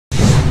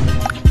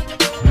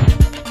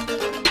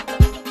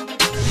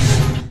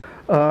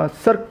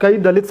Sir, कई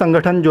दलित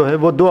संगठन जो है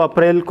वो 2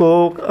 अप्रैल को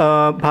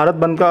भारत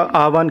बंद का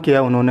आह्वान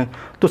किया उन्होंने,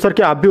 तो सर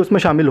क्या आप भी उसमें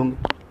शामिल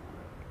होंगे?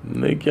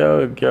 नहीं,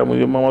 क्या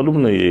मुझे मालूम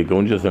नहीं है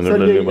कौन से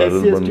संगठन ने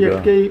भारत बंद का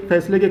के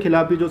फैसले के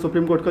खिलाफ भी जो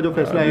सुप्रीम कोर्ट का जो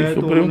फैसला आया है,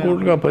 सुप्रीम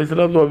कोर्ट का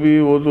फैसला तो अभी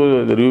वो तो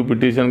रिव्यू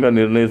पिटीशन का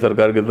निर्णय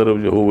सरकार की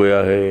तरफ जो हो गया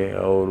है,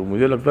 और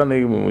मुझे लगता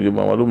नहीं, मुझे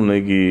मालूम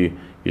नहीं कि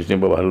इसने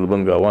भारत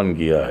बंद का आह्वान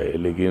किया है।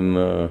 लेकिन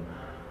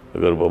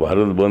अगर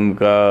भारत बंद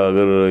का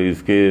अगर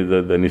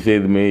इसके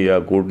निषेध में या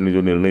कोर्ट ने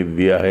जो निर्णय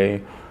दिया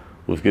है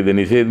उसके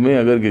निषेध में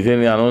अगर किसी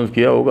ने अनाउंस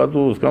किया होगा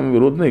तो उसका हम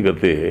विरोध नहीं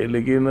करते हैं।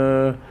 लेकिन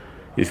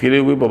इसके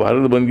लिए कोई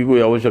भारत बंद की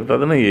कोई आवश्यकता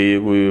तो नहीं है, ये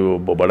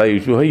कोई बड़ा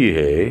इशू है ही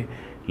है।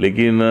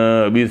 लेकिन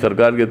अभी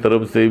सरकार के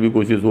तरफ से भी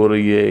कोशिश हो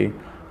रही है,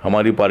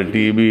 हमारी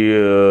पार्टी भी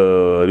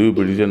रिव्यू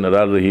पिटीशन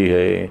डाल रही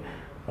है,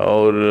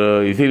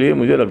 और इसीलिए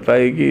मुझे लगता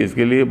है कि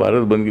इसके लिए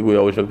भारत बंद की कोई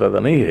आवश्यकता तो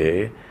नहीं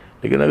है।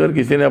 लेकिन अगर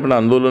किसी ने अपना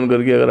आंदोलन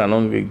करके अगर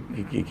अनाउंस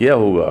किया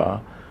होगा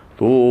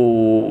तो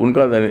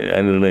उनका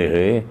निर्णय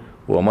है,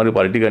 वो हमारी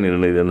पार्टी का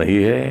निर्णय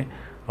नहीं है,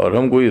 और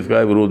हम कोई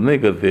इसका विरोध नहीं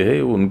करते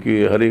हैं।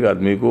 उनकी हर एक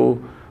आदमी को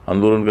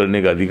आंदोलन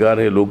करने का अधिकार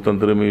है,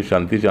 लोकतंत्र में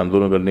शांति से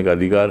आंदोलन करने का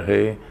अधिकार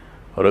है,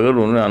 और अगर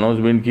उन्होंने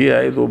अनाउंसमेंट किया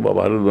है तो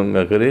भारत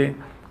बंद करे,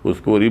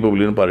 उसको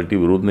रिपब्लिकन पार्टी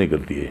विरोध नहीं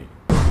करती है।